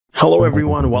Hello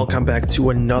everyone, welcome back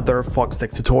to another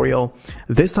Foxtecc tutorial.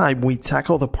 This time we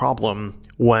tackle the problem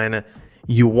when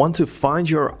you want to find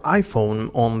your iPhone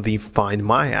on the Find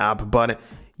My app, but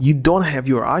you don't have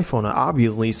your iPhone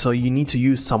obviously, so you need to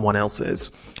use someone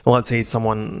else's. Let's say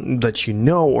someone that you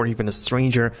know or even a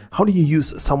stranger. How do you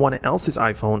use someone else's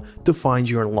iPhone to find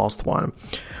your lost one?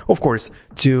 Of course,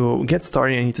 to get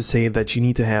started, I need to say that you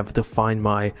need to have the Find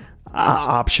My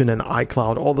option and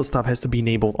iCloud. All the stuff has to be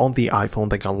enabled on the iPhone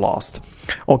that got lost.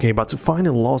 Okay, but to find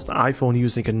a lost iPhone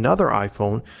using another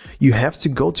iPhone, you have to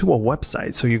go to a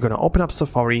website. So you're going to open up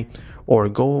Safari or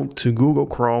go to Google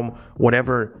Chrome,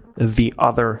 whatever the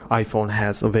other iPhone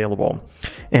has available.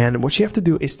 And what you have to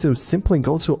do is to simply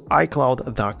go to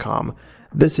iCloud.com.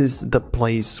 This is the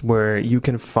place where you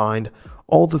can find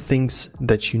all the things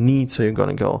that you need. So you're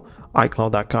going to go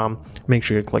iCloud.com. Make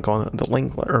sure you click on the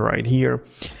link right here.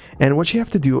 And what you have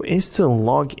to do is to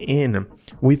log in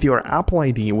with your Apple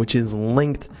ID, which is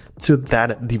linked to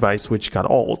that device which got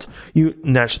old. You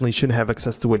naturally should have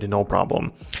access to it, no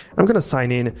problem. I'm going to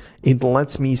sign in. It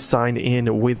lets me sign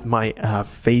in with my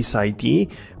Face ID,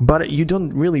 but you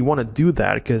don't really want to do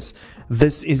that because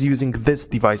this is using this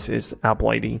device's Apple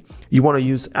ID. You want to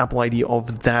use Apple ID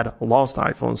of that lost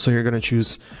iPhone, so you're going to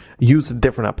use a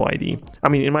different Apple ID. I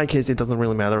mean, in my case, it doesn't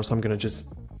really matter, so I'm going to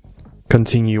just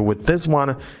continue with this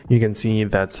one. You can see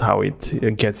that's how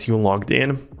it gets you logged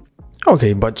in.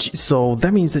 Okay, but so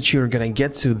that means that you're gonna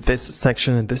get to this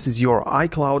section. This is your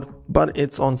iCloud, but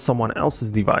it's on someone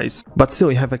else's device. But still,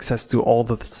 you have access to all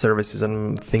the services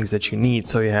and things that you need.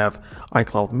 So you have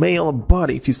iCloud Mail,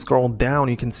 but if you scroll down,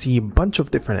 you can see a bunch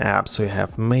of different apps. So you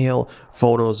have Mail,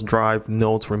 Photos, Drive,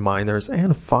 Notes, Reminders,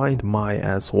 and Find My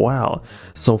as well.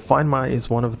 So Find My is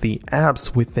one of the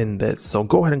apps within this. So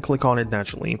go ahead and click on it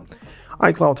naturally.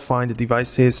 iCloud Find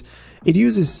Devices. It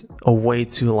uses a way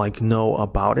to know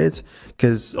about it,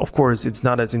 because of course it's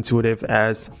not as intuitive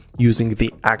as using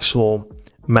the actual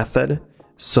method.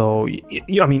 So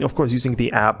I mean, of course, using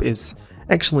the app is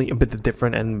actually a bit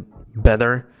different and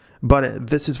better. But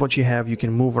this is what you have. You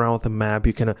can move around the map.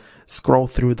 You can scroll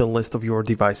through the list of your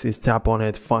devices, tap on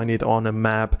it, find it on a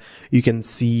map. You can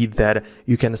see that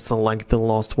you can select the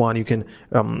lost one. You can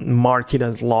mark it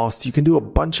as lost. You can do a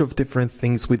bunch of different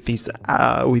things with these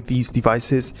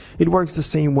devices. It works the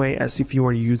same way as if you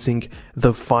were using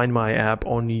the Find My app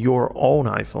on your own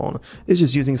iPhone. It's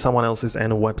just using someone else's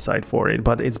and a website for it,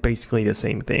 but it's basically the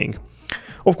same thing.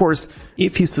 Of course,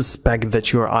 if you suspect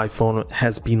that your iPhone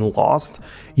has been lost,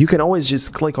 you can always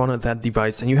just click on that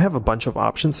device and you have a bunch of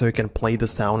options. So you can play the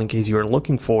sound in case you're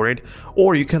looking for it,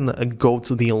 or you can go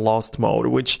to the lost mode,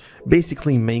 which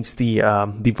basically makes the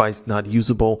device not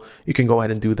usable. You can go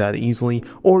ahead and do that easily,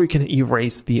 or you can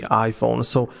erase the iPhone.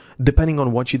 So depending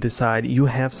on what you decide, you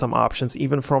have some options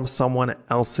even from someone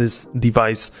else's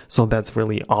device. So that's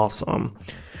really awesome.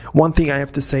 One thing I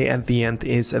have to say at the end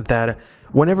is that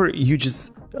whenever you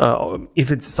just,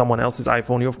 if it's someone else's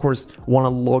iPhone, you of course want to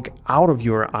log out of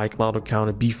your iCloud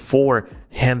account before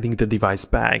handing the device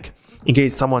back. In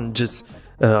case someone just,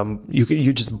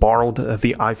 you just borrowed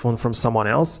the iPhone from someone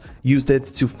else, used it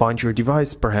to find your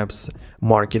device, perhaps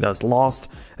mark it as lost,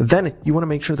 then you want to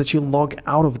make sure that you log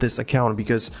out of this account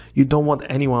because you don't want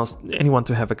anyone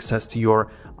to have access to your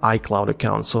iCloud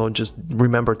account. So just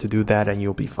remember to do that and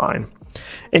you'll be fine.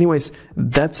 Anyways,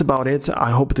 that's about it.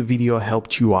 I hope the video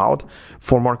helped you out.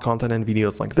 For more content and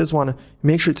videos like this one,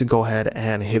 make sure to go ahead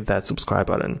and hit that subscribe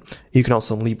button. You can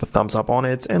also leave a thumbs up on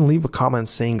it and leave a comment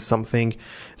saying something.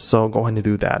 So go ahead and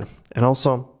do that. And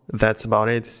also, that's about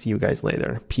it. See you guys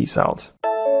later. Peace out.